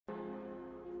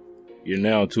You're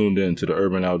now tuned in to the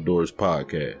Urban Outdoors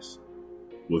Podcast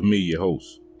with me, your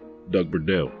host, Doug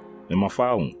Burdell, and my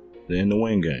following, the In the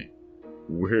Wind Gang.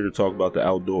 We're here to talk about the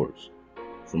outdoors,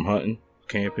 from hunting,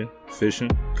 camping, fishing,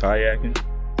 kayaking,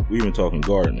 we even talking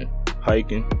gardening,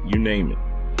 hiking, you name it.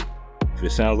 If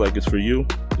it sounds like it's for you,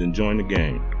 then join the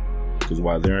gang, because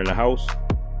while they're in the house,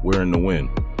 we're in the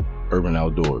wind. Urban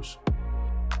Outdoors.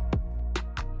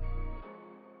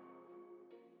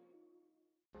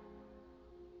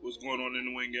 What's going on in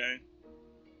the Wind Gang?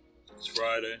 It's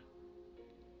Friday,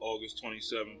 August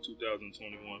 27,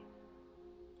 2021.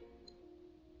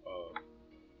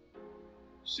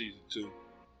 Season 2,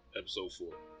 Episode 4.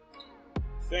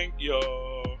 Thank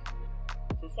y'all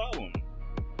for following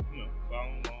me.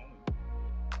 Following along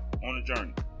on the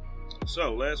journey.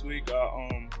 So, last week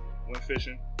I went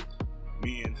fishing.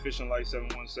 Me and Fishing Light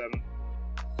 717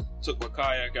 took my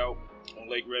kayak out on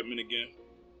Lake Redmond again.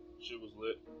 Shit was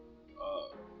lit.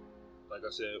 Like I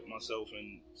said, myself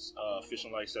and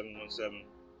Fishing Light 717.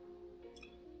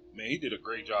 Man, he did a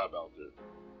great job out there.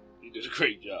 He did a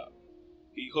great job.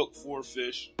 He hooked 4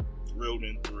 fish, reeled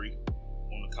in 3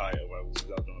 on the kayak while we was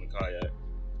out there on the kayak.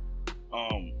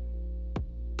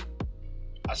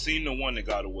 I seen the one that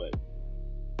got away,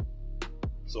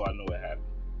 so I know it happened.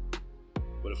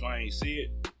 But if I ain't see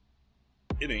it,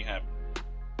 it ain't happening.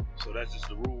 So that's just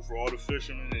the rule for all the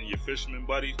fishermen and your fishermen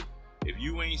buddies. If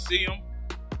you ain't see them,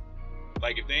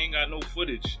 like if they ain't got no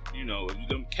footage, if you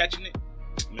them catching it,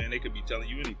 man, they could be telling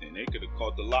you anything. They could have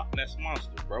caught the Loch Ness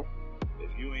Monster, bro.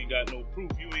 If you ain't got no proof,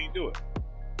 you ain't do it.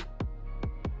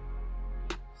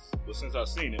 But since I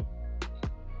seen it,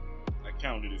 I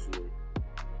counted it for you.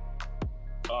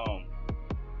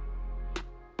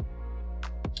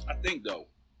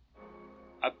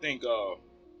 I think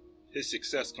his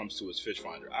success comes to his fish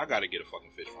finder. I gotta get a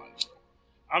fucking fish finder, bro.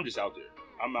 I'm just out there.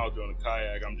 I'm out there on the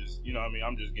kayak. I'm just,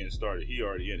 I'm just getting started. He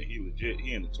already in it. He legit.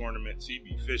 He in the tournaments. He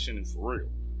be fishing and for real.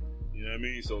 You know what I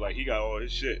mean? So like, he got all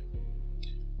his shit.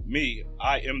 Me,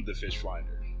 I am the fish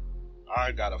finder.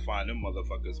 I gotta find them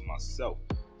motherfuckers myself.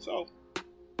 So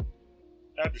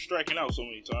after striking out so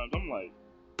many times, I'm like,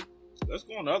 let's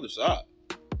go on the other side.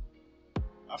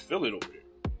 I feel it over there.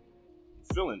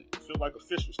 I'm feeling it. I feel like a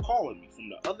fish was calling me from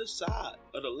the other side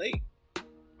of the lake.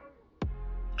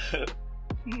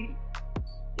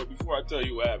 But before I tell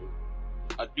you what happened,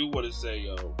 I do want to say,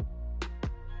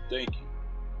 thank you.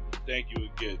 Thank you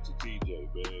again to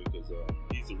TJ, man, because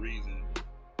he's the reason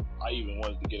I even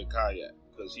wanted to get a kayak,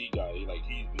 because he's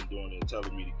been doing it and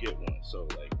telling me to get one. So,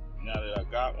 like, now that I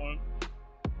got one,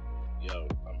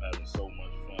 I'm having so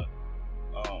much fun.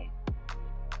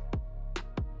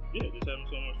 Just having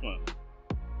so much fun.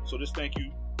 So just thank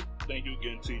you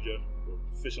again, TJ, for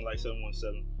Fishing Light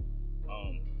 717,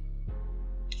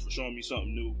 for showing me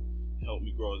something new, and helped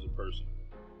me grow as a person.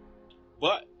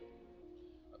 But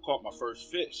I caught my first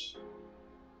fish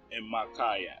in my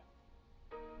kayak,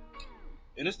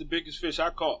 and it's the biggest fish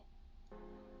I caught.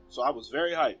 So I was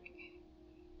very hyped.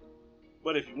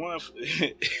 But if you want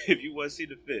to see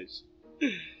the fish,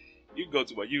 you can go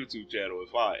to my YouTube channel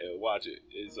and watch it.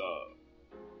 It's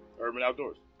Urban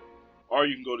Outdoors. Or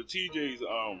you can go to TJ's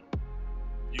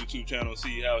YouTube channel and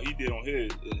see how he did on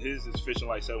his. His is Fishing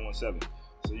Light 717.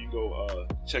 So you can go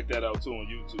check that out too on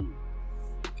YouTube.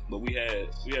 But we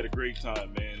had a great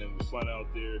time, man. It was fun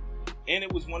out there. And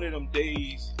it was one of them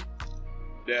days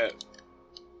that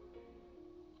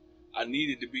I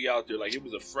needed to be out there. Like, it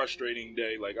was a frustrating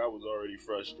day. Like, I was already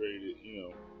frustrated,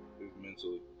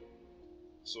 mentally.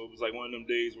 So it was like one of them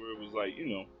days where it was like,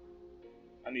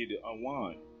 I need to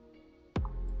unwind.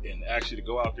 And actually to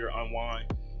go out there,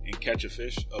 unwind, and catch a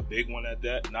fish, a big one at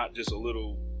that, not just a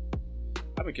little.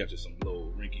 I've been catching some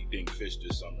little rinky-dink fish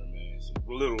this summer, man. Some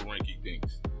little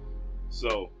rinky-dinks.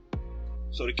 So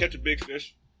to catch a big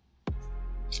fish,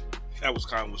 that was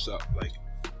kind of what's up. Like,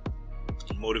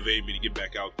 it motivated me to get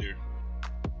back out there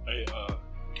and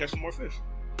catch some more fish.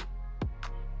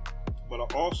 But I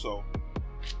also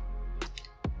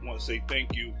want to say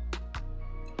thank you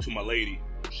to my lady.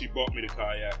 She bought me the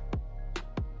kayak.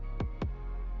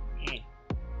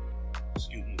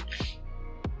 Excuse me.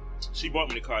 She bought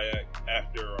me the kayak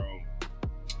after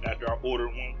I ordered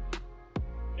one,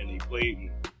 and they played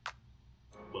me.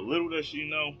 But little does she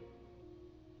know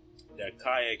that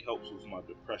kayak helps with my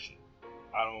depression.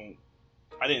 I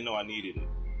didn't know I needed it,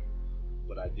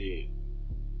 but I did.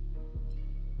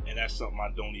 And that's something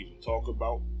I don't even talk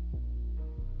about.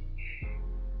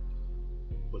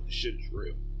 But the shit is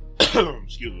real.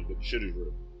 Excuse me, but the shit is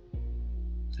real.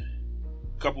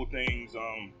 Couple things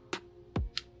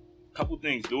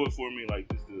do it for me, like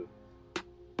just to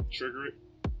trigger it.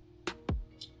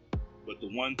 But the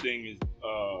one thing is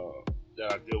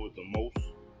that I deal with the most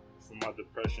for my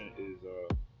depression is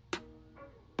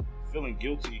feeling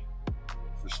guilty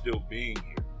for still being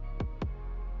here.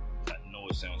 I know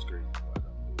it sounds crazy,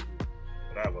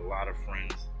 but I have a lot of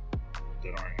friends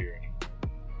that aren't here anymore.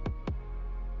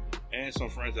 And some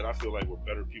friends that I feel like were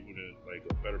better people than, like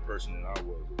a better person than I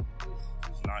was,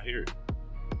 is not here.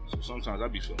 So sometimes I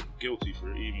be feeling guilty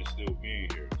for even still being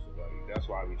here. So like that's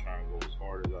why I be trying to go as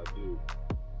hard as I do,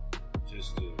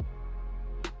 just to,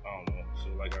 I don't know,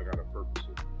 feel like I got a purpose.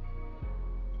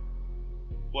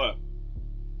 But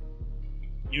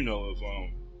you know, if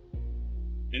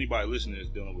anybody listening is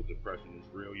dealing with depression, it's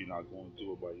real. You're not going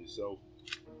through it by yourself.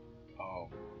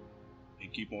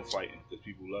 And keep on fighting, because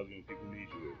people love you and people need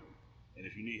you. And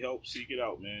if you need help, seek it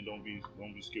out, man. Don't be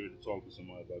scared to talk to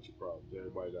somebody about your problems.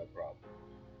 Everybody got problems.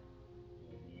 You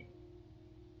know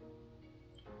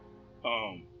what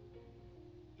I mean?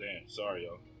 Damn, sorry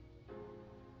y'all.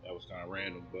 That was kind of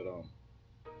random, but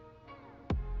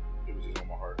it was just on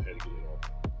my heart. I had to get it off.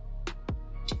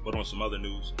 But on some other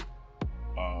news,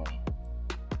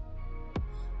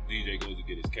 DJ goes to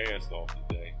get his cast off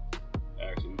today.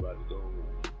 Actually, we about to go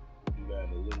do that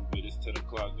in a little bit. It's 10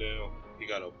 o'clock now. He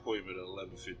got an appointment at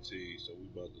 11:15, so we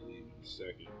about to leave in a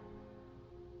second.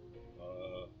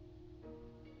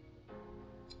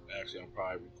 Actually, I'm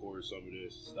probably record some of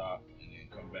this, stop, and then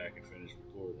come back and finish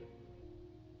recording.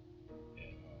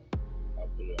 And I'll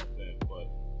put it up then. But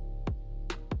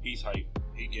he's hyped.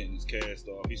 He getting his cast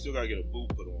off. He still gotta get a boot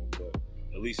put on, but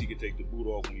at least he can take the boot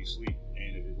off when he sleep.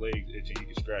 And if his legs itching, he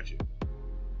can scratch it.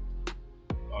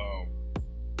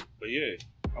 But yeah,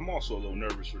 I'm also a little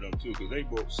nervous for them too, because they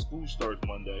both, school starts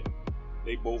Monday.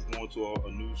 They both going to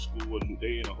a new school,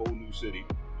 they in a whole new city.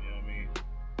 You know what I mean?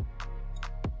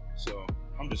 So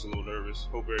I'm just a little nervous.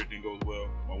 Hope everything goes well.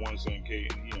 My one son,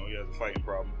 Caden, you know, he has a fighting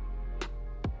problem.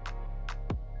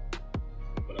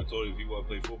 But I told him if he want to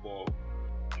play football,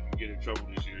 if he get in trouble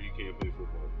this year, he can't play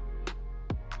football.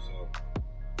 So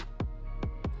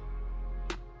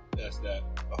that's that.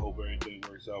 I hope everything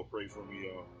works out. Pray for me,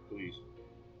 y'all, please.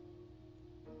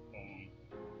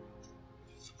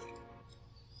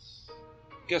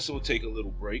 Guess we'll take a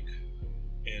little break,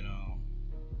 and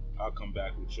I'll come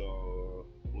back with y'all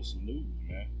with some news,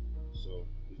 man. So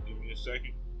just give me a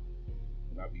second,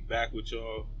 and I'll be back with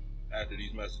y'all after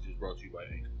these messages brought to you by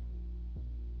Anchor.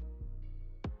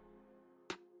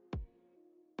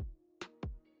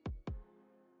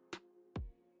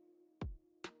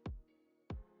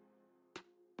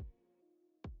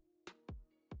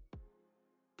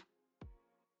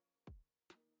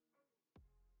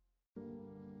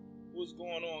 What's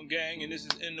going on, gang? And this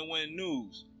is In the Wind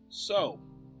News. So,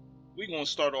 we're going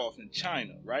to start off in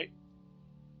China, right?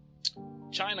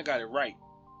 China got it right.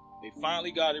 They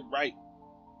finally got it right.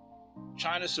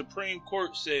 China's Supreme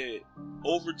Court said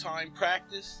overtime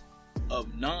practice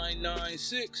of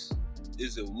 996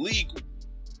 is illegal.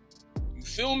 You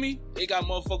feel me? They got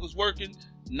motherfuckers working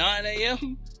 9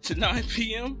 a.m. to 9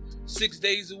 p.m. 6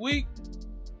 days a week.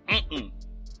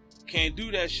 Can't do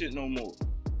that shit no more.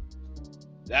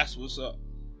 That's what's up.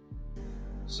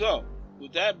 So,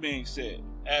 with that being said,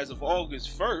 as of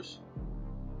August 1st,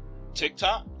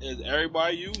 TikTok, as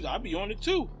everybody use, I be on it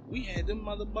too. We had them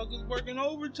motherfuckers working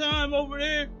overtime over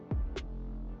there.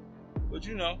 But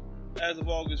you know, as of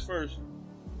August 1st,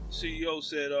 CEO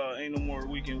said ain't no more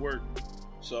weekend work.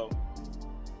 So,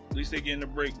 at least they getting a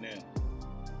break now.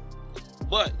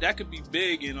 But that could be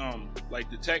big in like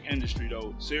the tech industry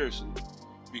though, seriously.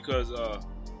 Because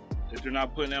if they're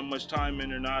not putting that much time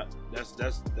in or not,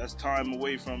 that's time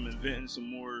away from inventing some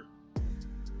more,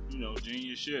 you know,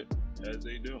 genius shit as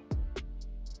they do.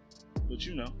 But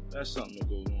you know, that's something that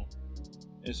goes on.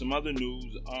 And some other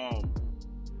news,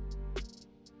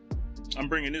 I'm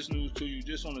bringing this news to you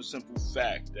just on a simple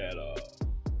fact that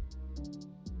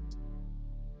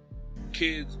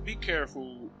kids, be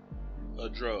careful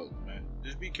of drugs, man.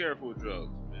 Just be careful of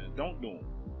drugs, man. Don't do them.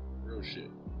 Real shit.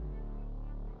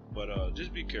 But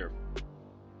just be careful.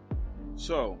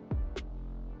 So,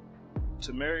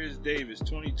 Tamarius Davis,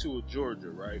 22 of Georgia,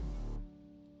 right?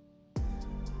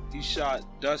 He shot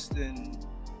Dustin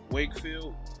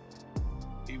Wakefield.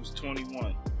 He was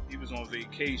 21. He was on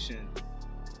vacation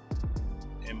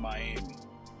in Miami.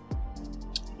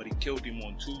 But he killed him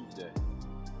on Tuesday.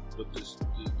 But the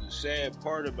sad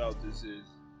part about this is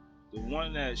the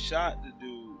one that shot the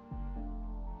dude,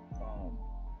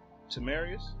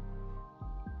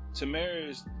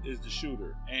 Tamarius is the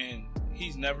shooter, and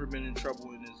he's never been in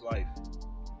trouble in his life.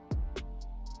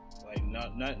 Like,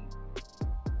 nothing.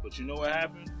 But you know what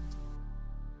happened?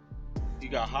 He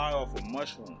got high off a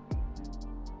mushroom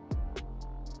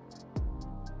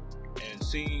and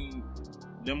seen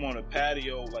them on a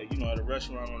patio, like, at a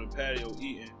restaurant on the patio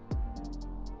eating.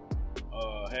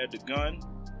 Had the gun,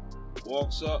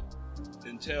 walks up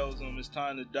and tells him it's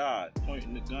time to die,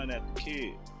 pointing the gun at the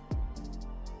kid.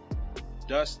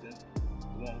 Dustin,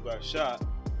 the one who got shot,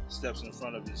 steps in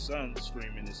front of his son,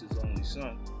 screaming it's his only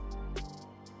son.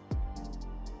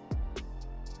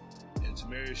 And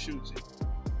Tamarius shoots him.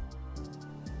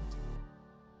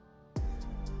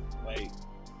 Like,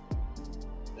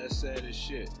 that's sad as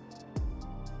shit.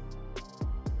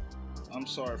 I'm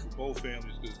sorry for both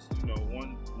families, because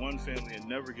one family will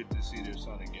never get to see their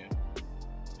son again,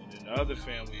 and then the other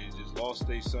family has just lost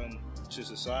their son to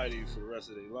society for the rest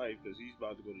of their life because he's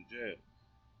about to go to jail.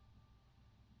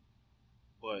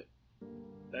 But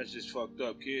that's just fucked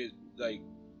up. Kids, like,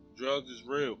 drugs is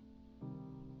real.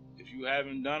 If you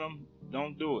haven't done them,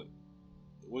 don't do it.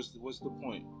 What's the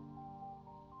point?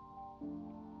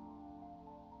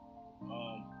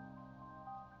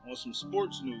 On some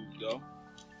sports news though,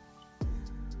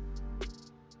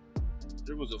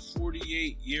 there was a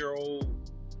 48-year-old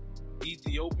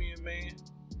Ethiopian man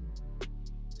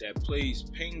that plays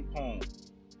ping pong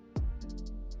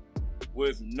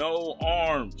with no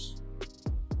arms.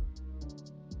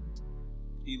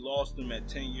 He lost them at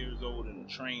 10 years old in a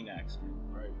train accident,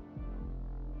 right?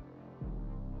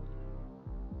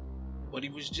 But he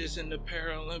was just in the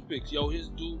Paralympics. Yo, his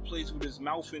dude plays with his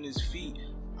mouth and his feet.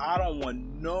 I don't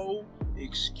want no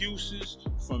excuses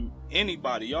from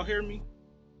anybody. Y'all hear me?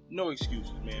 No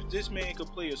excuses, man. If this man could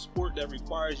play a sport that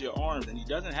requires your arms and he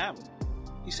doesn't have them,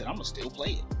 he said, I'm going to still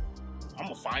play it. I'm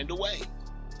going to find a way.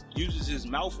 Uses his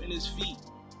mouth and his feet.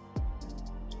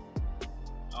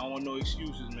 I don't want no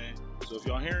excuses, man. So if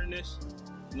y'all hearing this,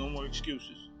 no more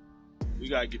excuses. We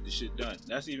got to get this shit done.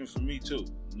 That's even for me, too.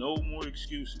 No more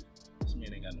excuses. This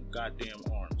man ain't got no goddamn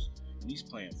arms. And he's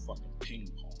playing fucking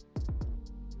ping pong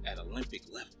at Olympic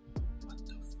level. What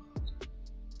the fuck?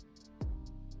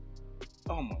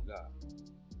 Oh my God.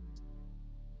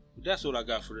 But that's what I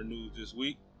got for the news this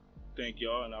week. Thank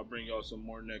y'all, and I'll bring y'all some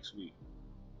more next week.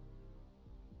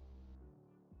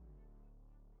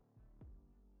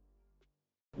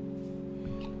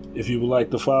 If you would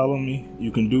like to follow me,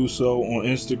 you can do so on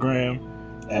Instagram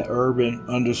at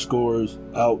urban_outdoors_.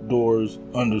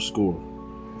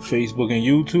 Facebook and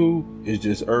YouTube is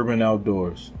just Urban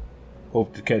Outdoors.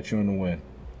 Hope to catch you in the wind.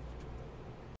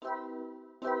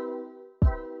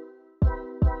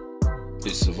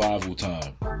 It's survival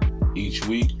time. Each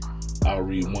week, I'll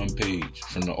read one page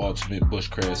from the Ultimate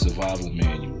Bushcraft Survival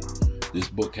Manual. This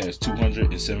book has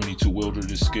 272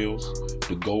 wilderness skills.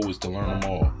 The goal is to learn them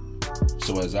all.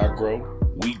 So as I grow,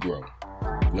 we grow.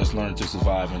 Let's learn to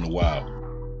survive in the wild.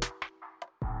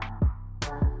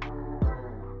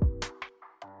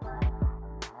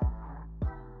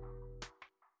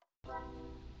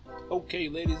 Okay,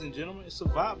 ladies and gentlemen, it's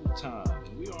survival time.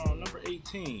 And we are on number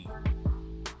 18.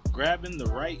 Grabbing the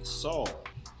right saw.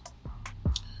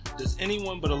 Does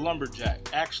anyone but a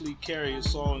lumberjack actually carry a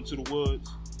saw into the woods?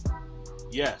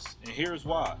 Yes, and here's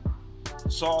why.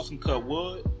 Saws can cut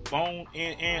wood, bone,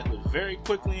 and antlers very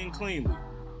quickly and cleanly.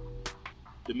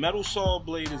 The metal saw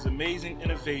blade is an amazing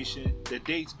innovation that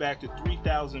dates back to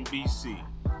 3000 BC,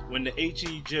 when the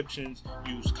ancient Egyptians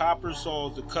used copper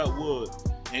saws to cut wood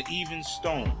and even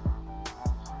stone.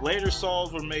 Later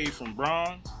saws were made from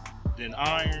bronze, then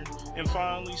iron, and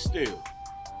finally steel.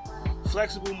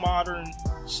 Flexible modern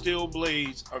steel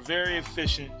blades are very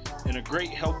efficient and a great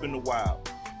help in the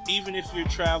wild. Even if you're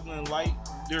traveling light,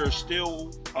 there are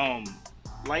still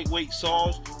lightweight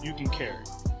saws you can carry.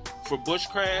 For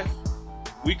bushcraft,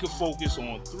 we could focus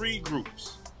on 3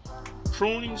 groups: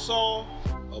 pruning saw,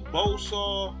 a bow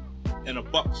saw, and a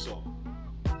buck saw.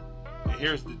 And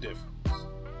here's the difference.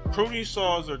 Pruning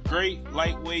saws are great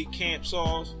lightweight camp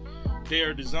saws. They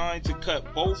are designed to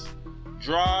cut both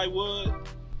dry wood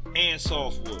and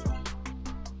soft wood.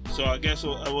 So I guess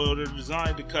they're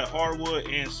designed to cut hardwood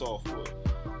and softwood.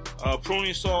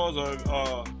 Pruning saws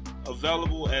are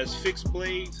available as fixed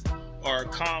blades or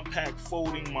compact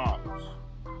folding models.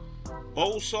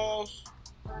 Bow saws,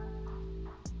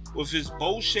 with its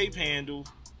bow-shaped handle,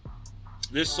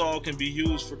 this saw can be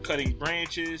used for cutting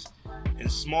branches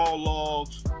and small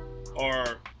logs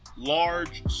or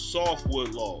large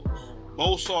softwood logs.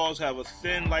 Bow saws have a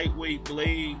thin, lightweight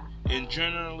blade and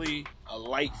generally a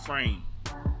light frame.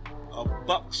 A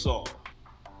buck saw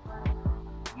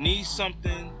needs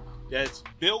something that's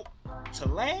built to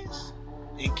last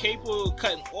and capable of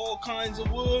cutting all kinds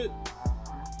of wood.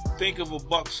 Think of a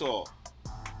buck saw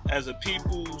as a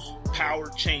people's power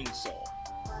chainsaw.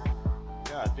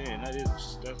 God damn,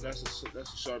 that's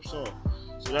a sharp saw.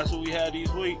 So that's what we had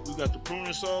these week. We got the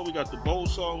pruning saw, we got the bow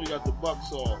saw, we got the buck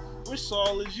saw. Which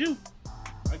saw is you?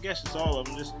 I guess it's all of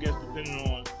them. Just guess depending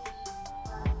on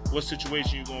what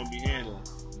situation you're going to be handling.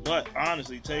 But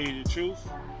honestly, tell you the truth,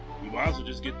 you might as well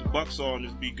just get the buck saw and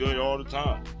just be good all the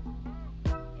time.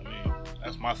 I mean,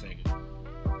 that's my thinking.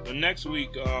 But next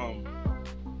week, we'll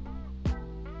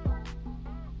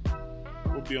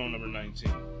be on number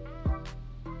 19.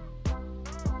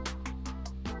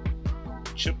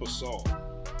 Chip a saw.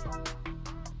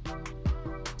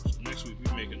 So next week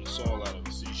we're making a saw out of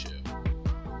a seashell.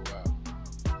 Wow.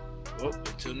 Well,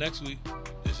 until next week,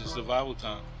 this is survival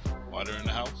time. Water in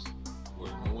the house,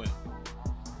 word in the wind.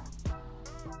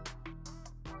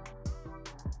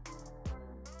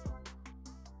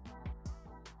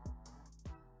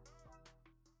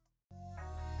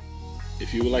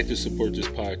 If you would like to support this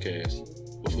podcast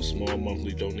with a small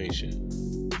monthly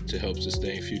donation to help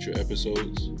sustain future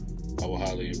episodes, I will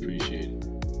highly appreciate it.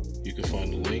 You can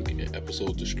find the link in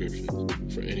episode description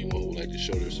for anyone who would like to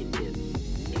show their support.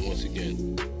 And once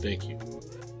again, thank you.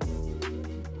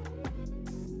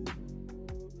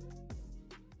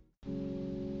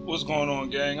 What's going on,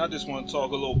 gang? I just want to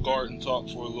talk a little garden talk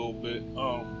for a little bit.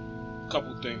 A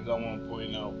couple things I want to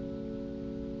point out.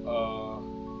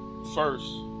 First,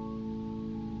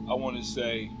 I want to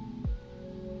say,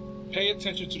 pay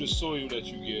attention to the soil that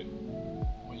you get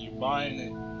when you're buying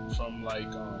it from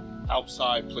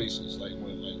outside places, like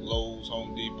Lowe's,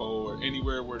 Home Depot, or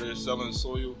anywhere where they're selling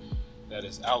soil that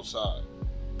is outside.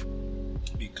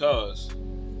 Because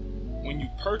when you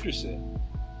purchase it,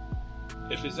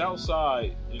 if it's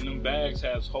outside and them bags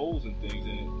has holes and things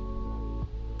in it,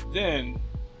 then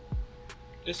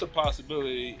it's a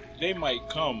possibility they might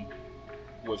come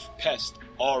with pests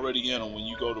already in them when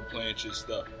you go to plant your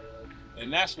stuff.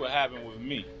 And that's what happened with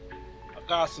me. I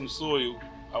got some soil.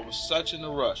 I was such in a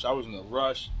rush. I was in a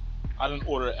rush. I didn't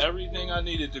order everything I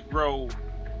needed to grow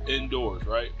indoors,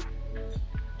 right?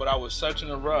 But I was such in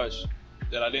a rush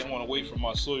that I didn't want to wait for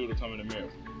my soil to come in the mail.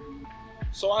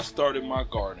 So I started my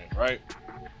gardening, right?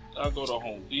 I go to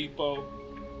Home Depot.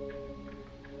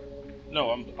 No,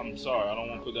 I'm sorry. I don't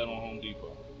want to put that on Home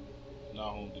Depot.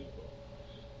 Not Home Depot.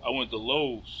 I went to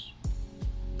Lowe's.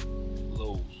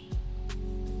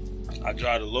 I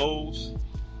drive to Lowe's.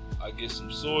 I get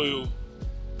some soil,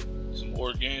 some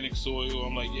organic soil.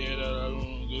 I'm like, yeah, that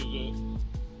good.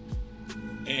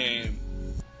 And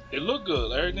it looked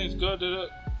good. Everything's good,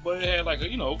 but it had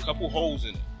a couple holes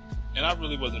in it. And I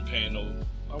really wasn't paying the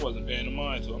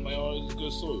mind to it. I'm like, oh, this is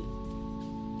good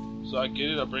soil. So I get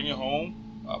it, I bring it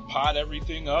home, I pot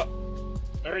everything up.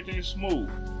 Everything's smooth.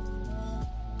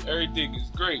 Everything is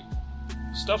great.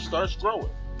 Stuff starts growing,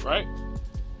 right?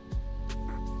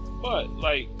 But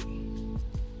I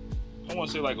want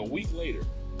to say a week later,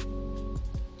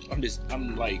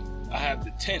 I have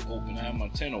the tent open. I have my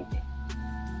tent open.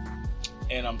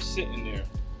 And I'm sitting there.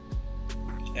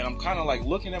 And I'm kind of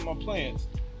looking at my plants.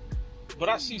 But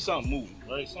I see something moving,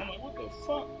 right? So I'm like, what the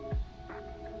fuck?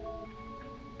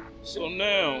 So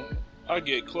now I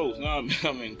get close. Now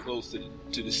I'm in close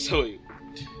to the soil.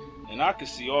 And I can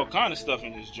see all kind of stuff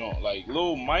in this joint. Like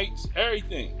little mites,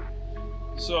 everything.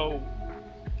 So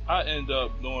I end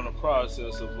up doing a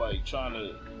process of trying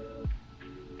to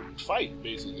fight,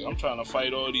 basically. I'm trying to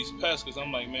fight all these pests because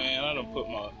I'm like, man, I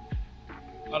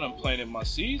done planted my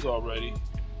seeds already.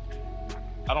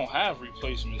 I don't have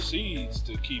replacement seeds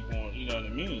to keep on, you know what I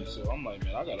mean? So I'm like,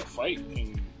 man, I gotta fight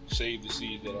and save the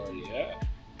seeds that I already have.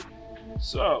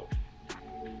 So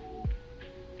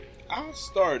I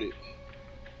started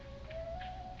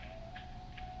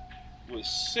with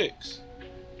six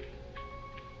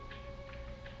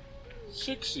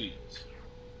seeds.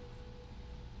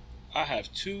 I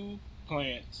have 2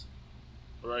 plants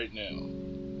right now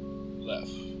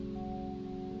left.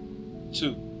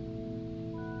 2.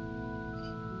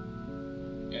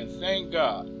 And thank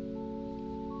God,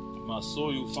 my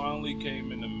soil finally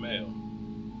came in the mail.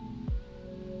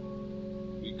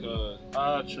 Because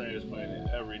I transplanted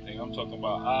everything. I'm talking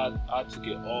about I took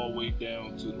it all the way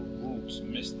down to the roots,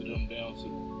 misted them down to the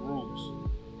roots,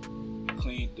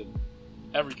 cleaned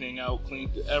everything out,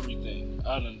 cleaned everything.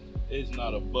 It's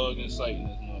not a bug in sight in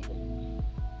this motherfucker.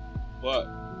 But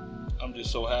I'm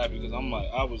just so happy because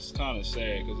I was kind of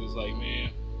sad because it's like,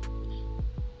 man,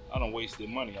 I done wasted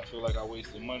money. I feel like I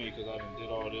wasted money because I done did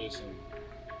all this and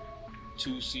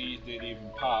 2 seeds didn't even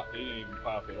pop. They didn't even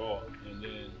pop at all. And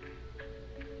then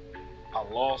I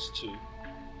lost 2.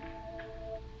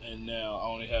 And now I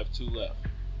only have 2 left.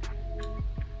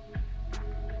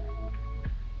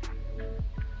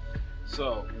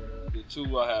 So the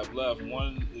 2 I have left,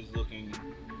 one is looking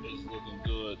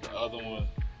good. The other one,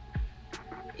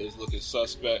 is looking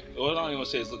suspect. Well, I don't even want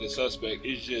to say it's looking suspect.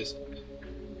 It's just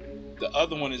the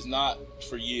other one is not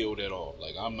for yield at all.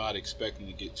 Like, I'm not expecting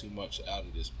to get too much out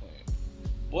of this plant.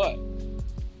 But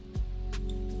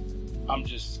I'm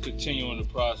just continuing the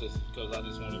process because I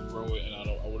just want to grow it, and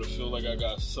I would have feel like I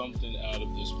got something out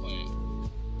of this plant.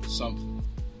 Something.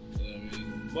 You know what I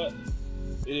mean? But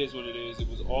it is what it is. It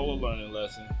was all a learning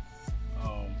lesson.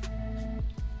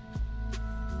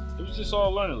 It was just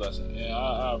all a learning lesson, and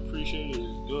I appreciate it.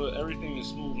 It's good. Everything is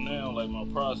smooth now. Like, my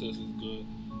process is good.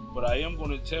 But I am going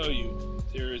to tell you,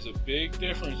 there is a big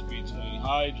difference between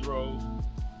hydro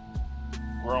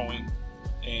growing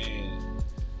and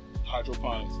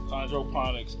hydroponics.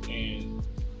 Hydroponics and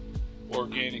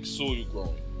organic soil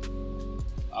growing.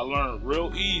 I learned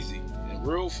real easy and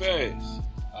real fast.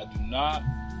 I do not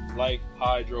like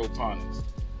hydroponics.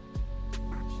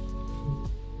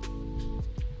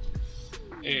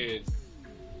 And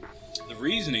the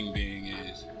reasoning being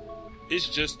is, it's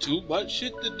just too much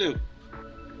shit to do.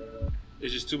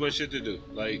 It's just too much shit to do.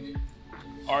 Like,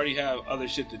 I already have other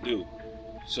shit to do.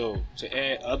 So, to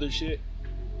add other shit,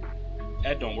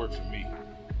 that don't work for me.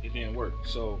 It didn't work.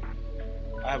 So,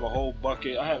 I have a whole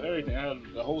bucket. I have everything. I have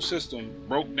the whole system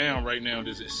broke down right now.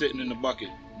 Just sitting in the bucket.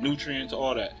 Nutrients,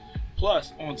 all that.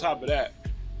 Plus, on top of that,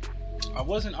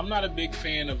 I'm not a big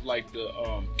fan of like the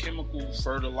chemical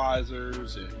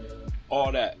fertilizers and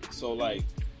all that. So like,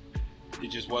 it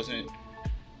just wasn't.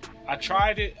 I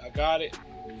tried it, I got it,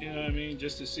 you know what I mean,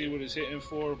 just to see what it's hitting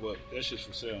for, but that's just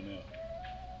for sale now.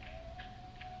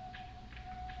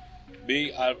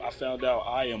 I found out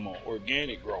I am an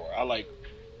organic grower. I like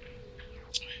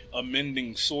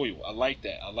amending soil. I like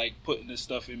that. I like putting this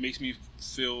stuff. It makes me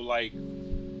feel like, I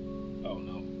don't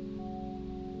know.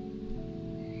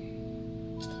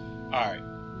 Alright,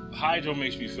 hydro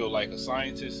makes me feel like a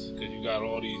scientist because you got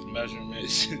all these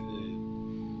measurements,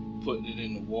 putting it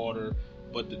in the water.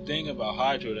 But the thing about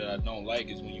hydro that I don't like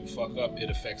is when you fuck up, it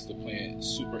affects the plant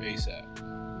super ASAP.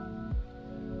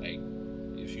 Like,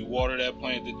 if you water that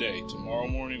plant today, tomorrow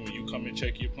morning when you come and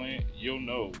check your plant, you'll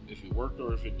know if it worked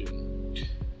or if it didn't.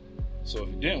 So if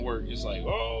it didn't work, it's like,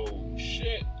 oh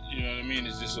shit, you know what I mean?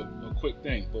 It's just a quick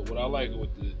thing. But what I like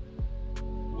with the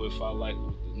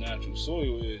natural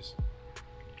soil is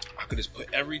I could just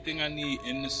put everything I need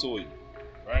in the soil,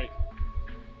 right?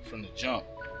 From the jump.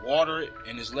 Water it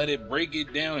and just let it break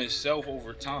it down itself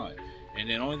over time. And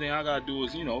then the only thing I gotta do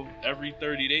is, every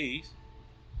 30 days,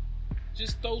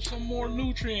 just throw some more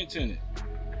nutrients in it.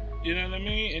 You know what I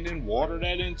mean? And then water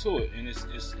that into it. And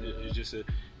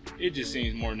it just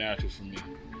seems more natural for me.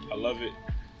 I love it,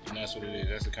 and that's what it is.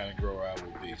 That's the kind of grower I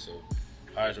would be. So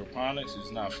hydroponics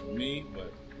is not for me,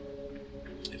 but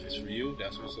if it's for you,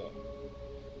 that's what's up.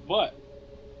 But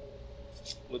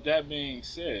with that being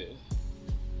said,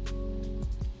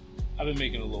 I've been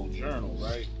making a little journal,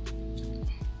 right?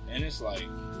 And it's like,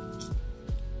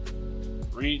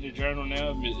 reading the journal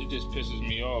now, it just pisses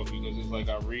me off because it's like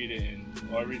I read it and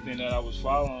everything that I was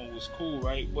following was cool,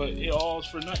 right? But it all's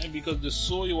for nothing because the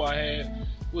soil I had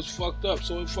was fucked up,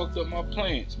 so it fucked up my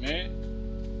plants, man.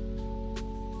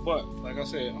 But like I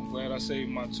said, I'm glad I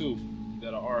saved my 2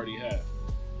 that I already have.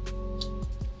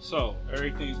 So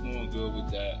everything's going good with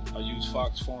that. I use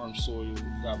Fox Farm soil,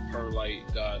 got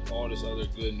perlite, got all this other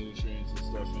good nutrients and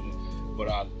stuff in it. But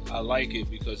I like it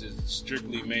because it's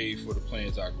strictly made for the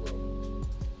plants I grow.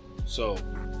 So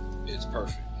it's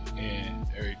perfect, and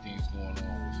everything's going on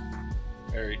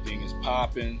with it. Everything is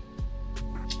popping.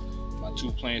 My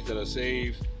 2 plants that I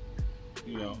saved,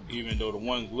 even though the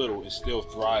one's little, it's still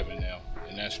thriving now,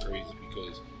 and that's crazy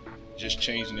because just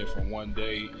changing it from one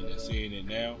day and then seeing it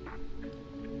now,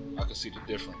 I can see the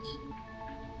difference.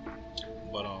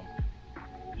 But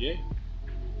yeah.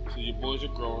 So your boy's a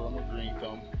grower. I'm a green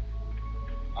thumb.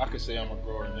 I could say I'm a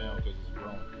grower now because it's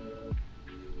growing.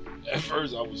 At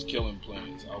first, I was killing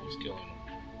plants. I was killing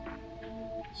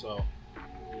them. So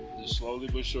just slowly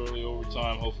but surely over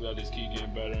time, hopefully I just keep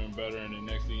getting better and better. And the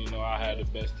next thing you know, I had the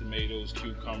best tomatoes,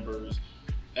 cucumbers,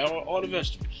 all the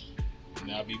vegetables.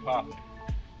 And I'll be popping.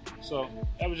 So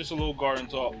that was just a little garden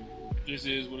talk. This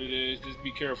is what it is. Just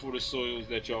be careful of the soils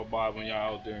that y'all buy when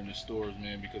y'all out there in the stores,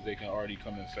 man, because they can already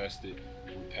come infested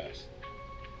with pests.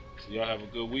 So y'all have a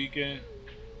good weekend.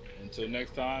 Until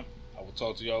next time, I will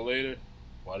talk to y'all later.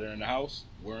 While they're in the house,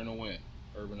 we're in the wind.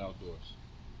 Urban Outdoors.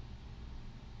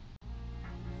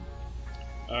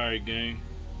 Alright, gang.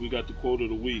 We got the quote of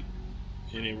the week.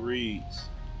 And it reads,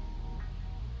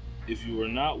 if you are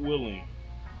not willing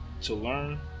to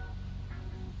learn,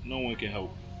 no one can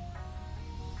help you.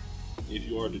 If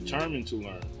you are determined to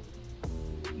learn,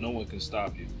 no one can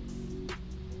stop you.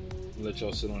 I'll let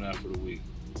y'all sit on that for the week.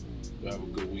 Y'all have a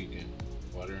good weekend.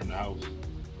 While they're in the house,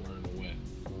 we're in the wind.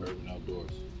 Urban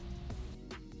Outdoors.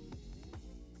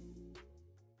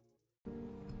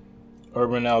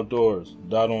 Urban Outdoors.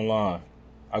 .online.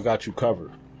 I got you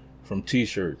covered. From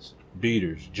t-shirts,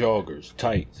 beaters, joggers,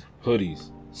 tights,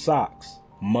 hoodies, socks,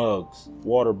 mugs,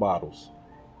 water bottles,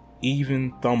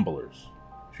 even tumblers,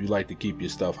 if you like to keep your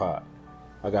stuff hot.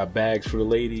 I got bags for the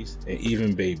ladies and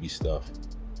even baby stuff.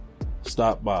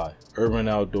 Stop by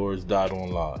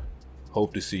urbanoutdoors.online.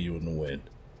 Hope to see you in the wind.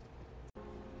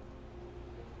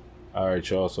 Alright,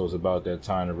 y'all, so it's about that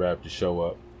time to wrap the show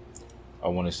up. I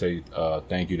want to say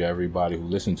thank you to everybody who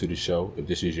listened to the show. If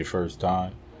this is your first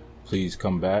time, please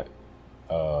come back.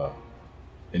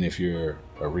 And if you're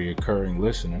a reoccurring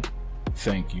listener,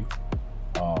 thank you.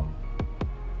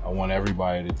 I want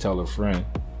everybody to tell a friend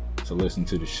to listen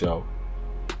to the show.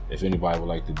 If anybody would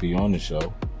like to be on the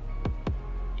show,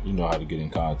 you know how to get in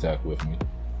contact with me.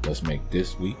 Let's make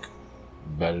this week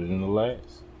better than the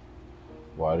last.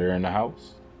 While they're in the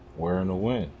house, we're in the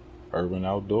wind. Urban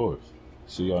Outdoors.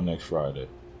 See y'all next Friday.